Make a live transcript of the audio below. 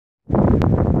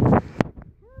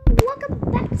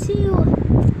to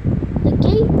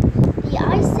the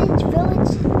Ice Age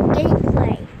Village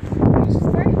gameplay. There's the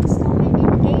first installment in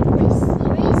the gameplay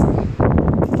series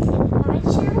in my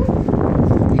channel,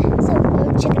 so go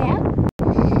check it out.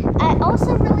 I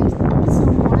also released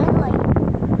episode 1 like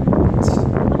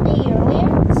 1 day earlier,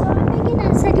 so I'm making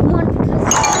that second one because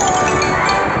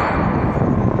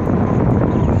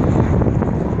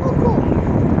oh cool.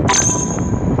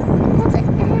 Well, the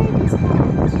egg is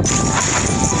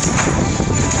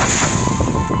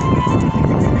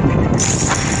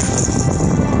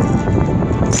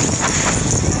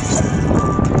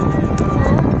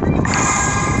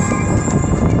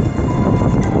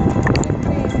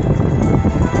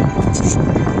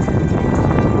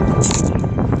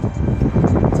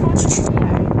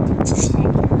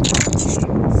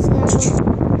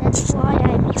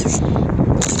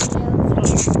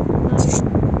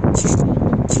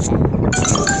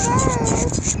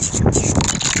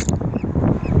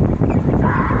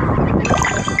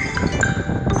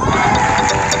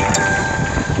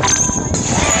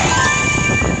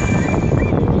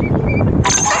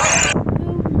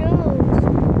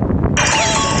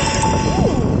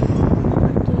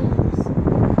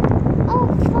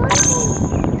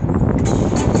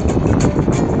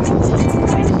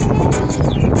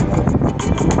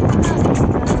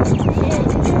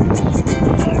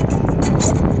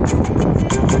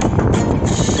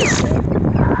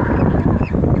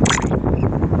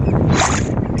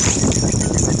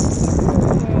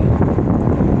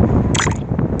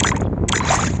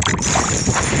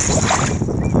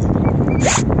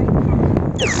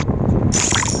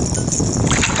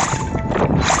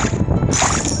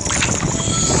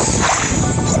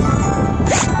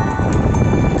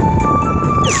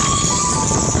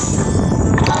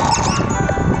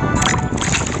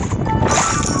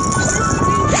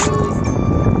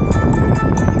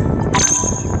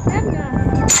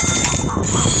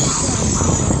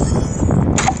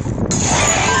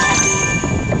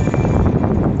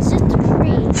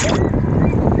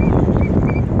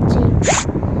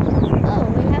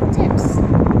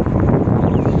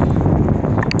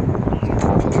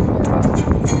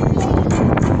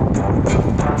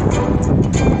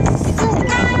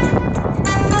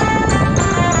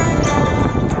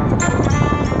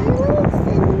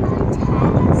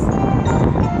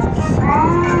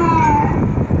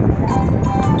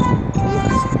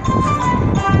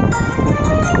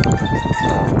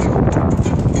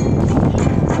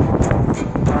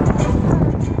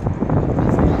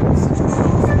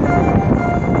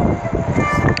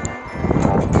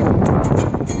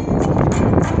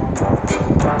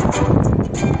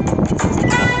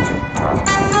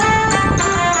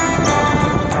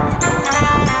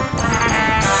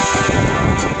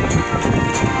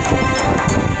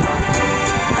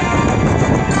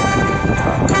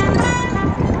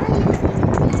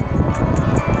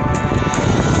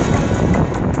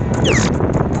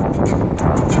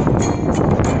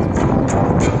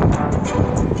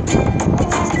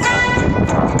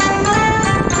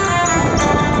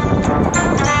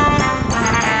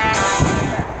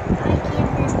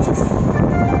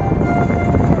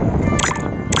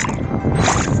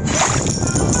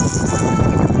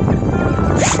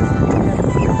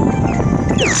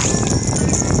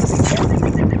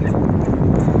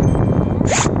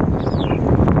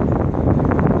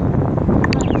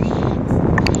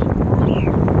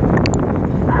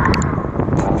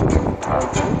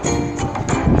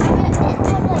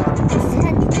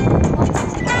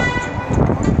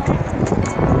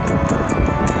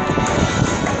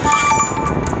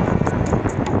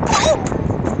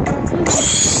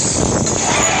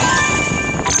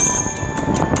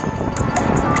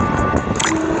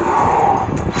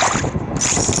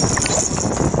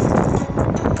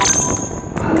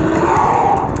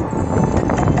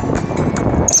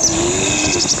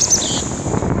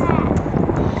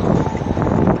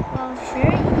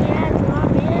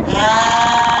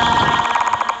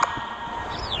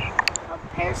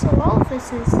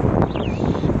Parasaurolophus.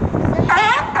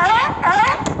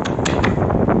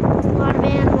 A lot of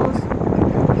animals.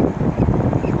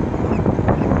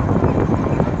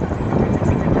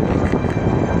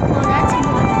 Well, that's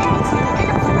one, and it's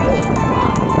and a three.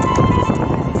 Wow.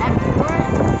 Is that four?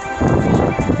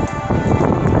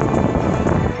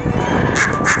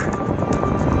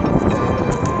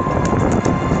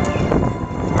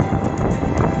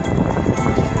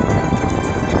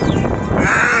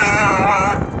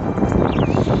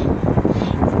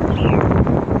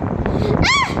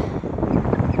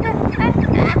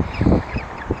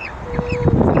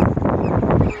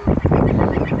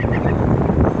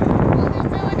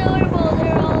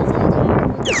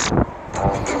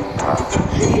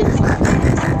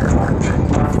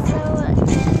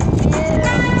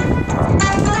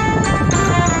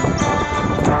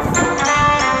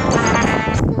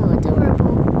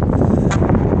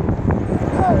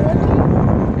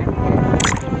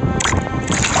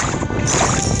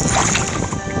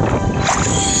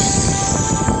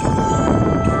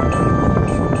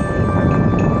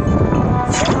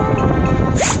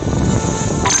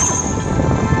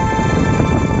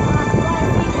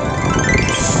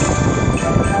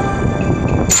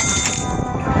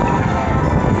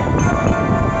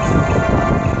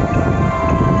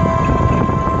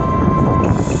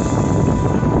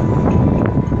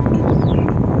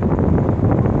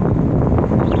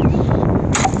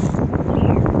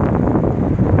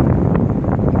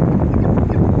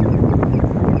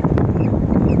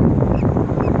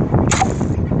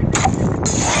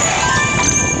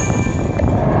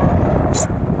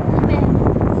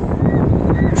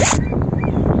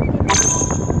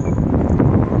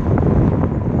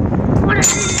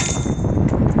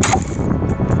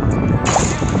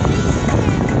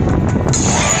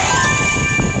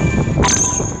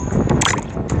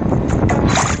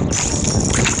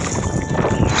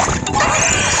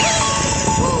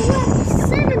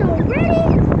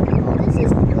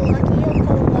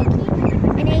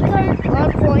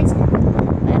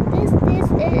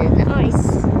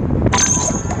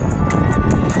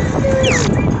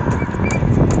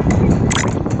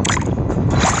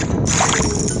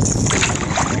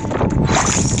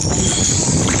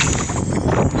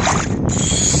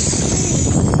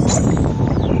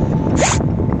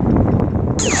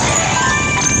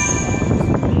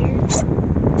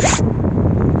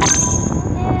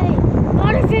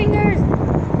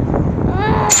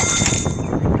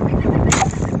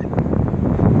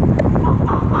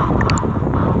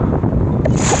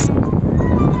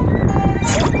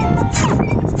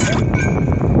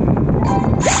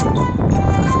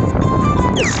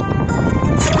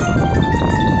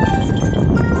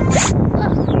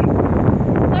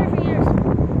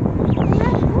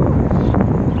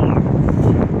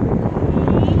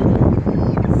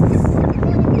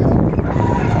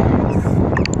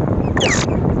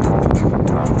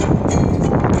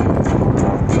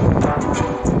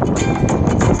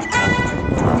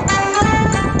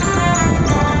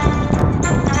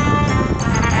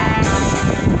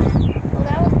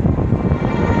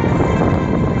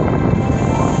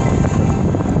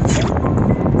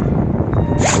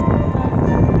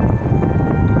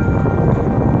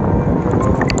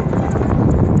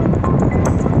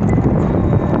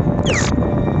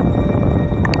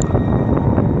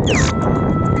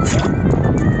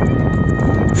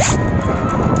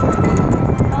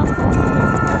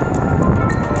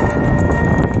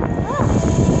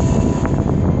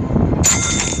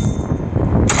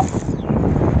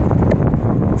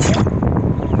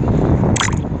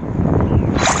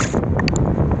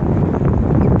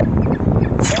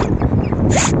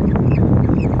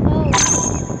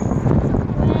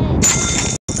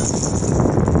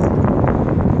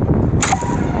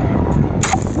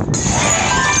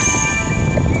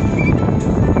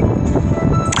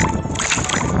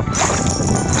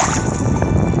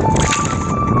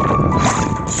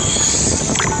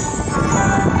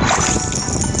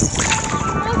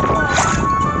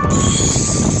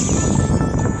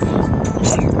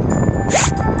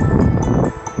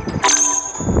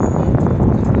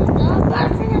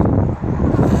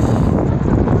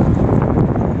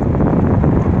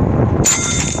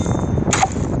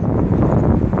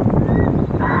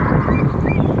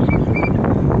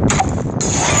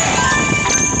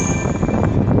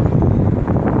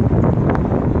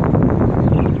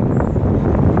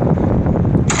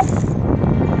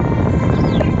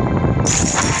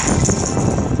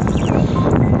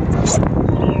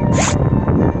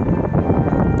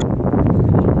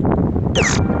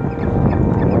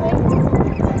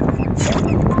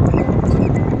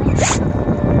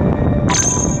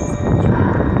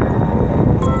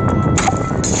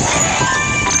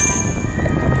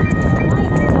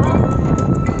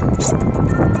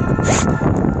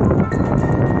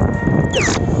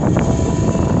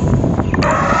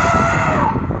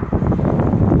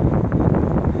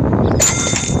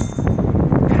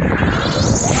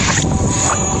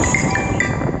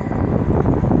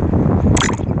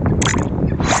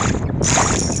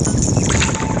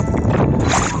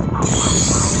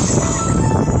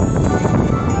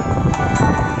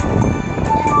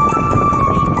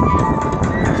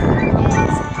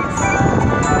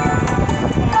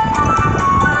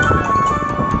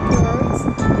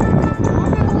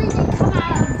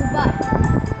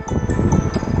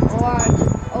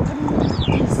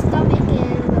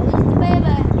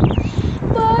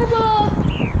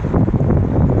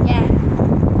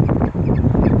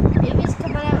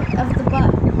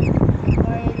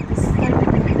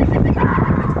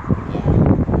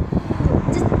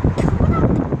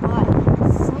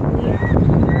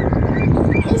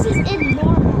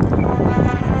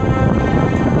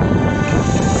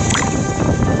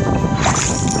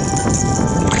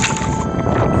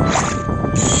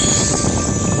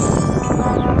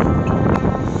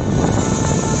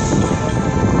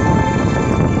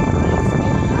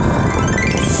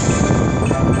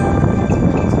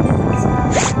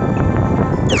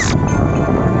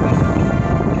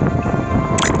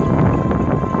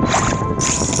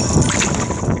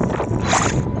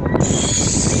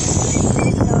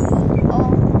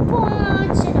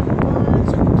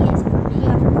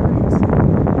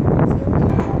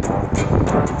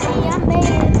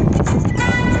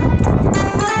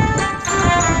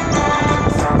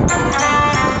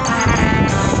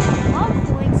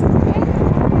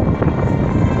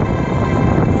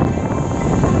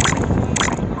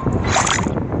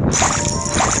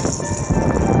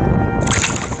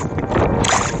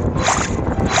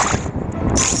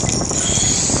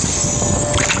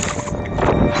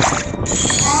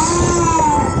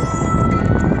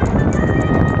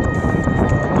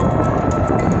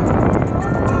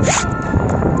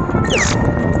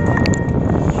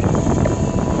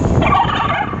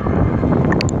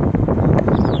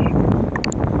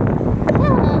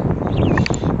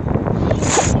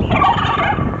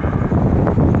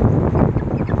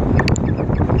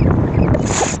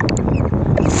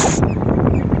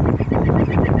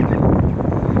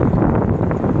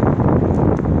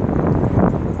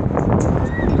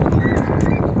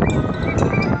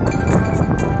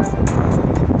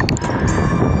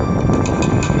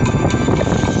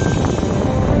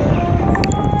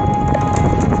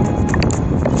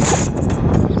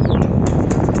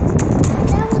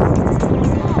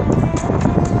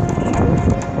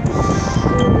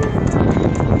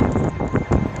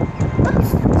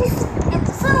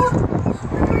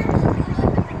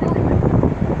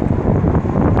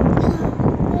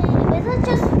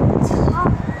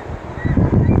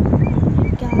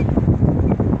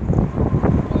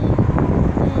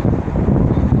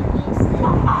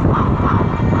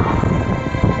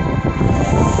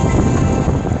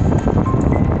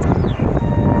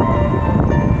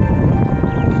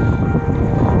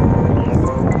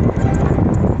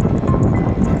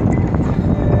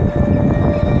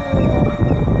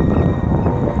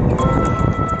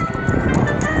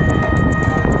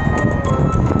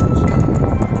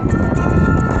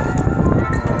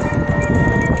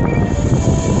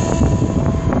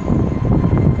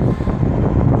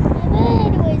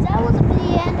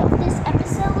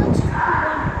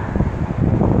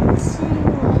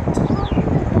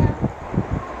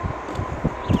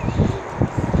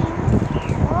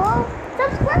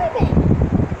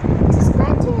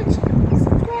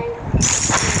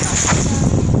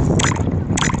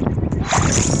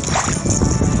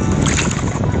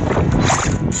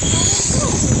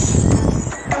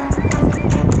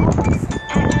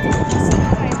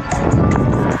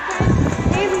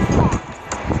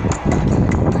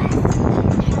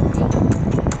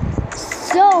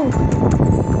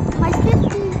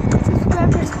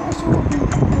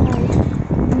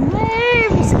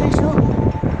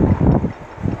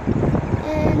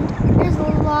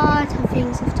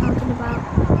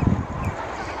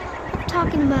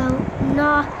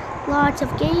 lots of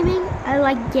gaming. I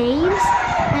like games.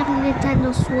 I have a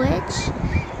Nintendo Switch.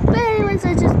 But anyways,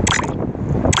 I just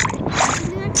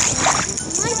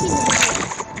liking the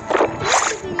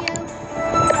video.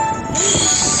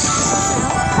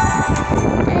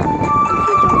 And if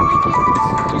you don't like it,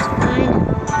 it's just fine.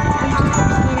 I'm just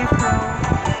a kid after all.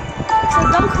 So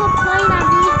don't complain on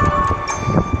me.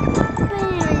 But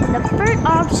anyways, the third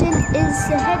option is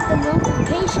to hit the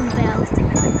notification bell.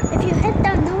 If you hit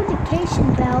that notification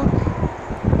bell,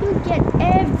 you get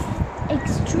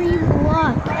extreme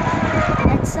luck,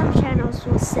 that some channels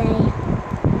will say.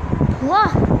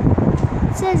 Luck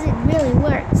says it really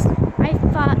works. I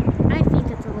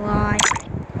think it's a lie.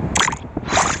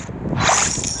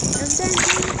 And then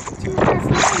 2 hours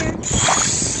later,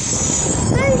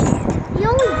 the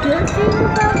only good thing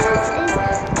about this is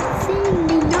seeing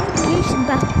the notification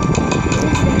bell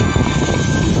is that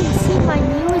you can see my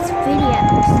newest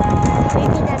videos.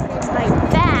 Maybe that meant by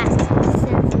that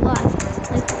says luck.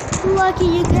 Like, lucky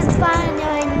you can find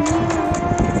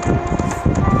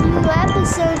new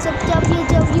episodes of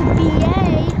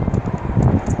WWBA,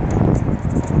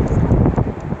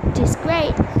 which is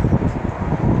great.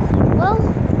 Well,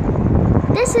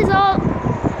 this is all.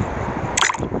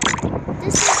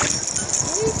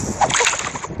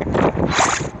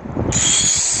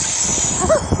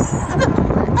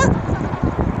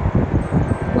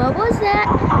 What was that?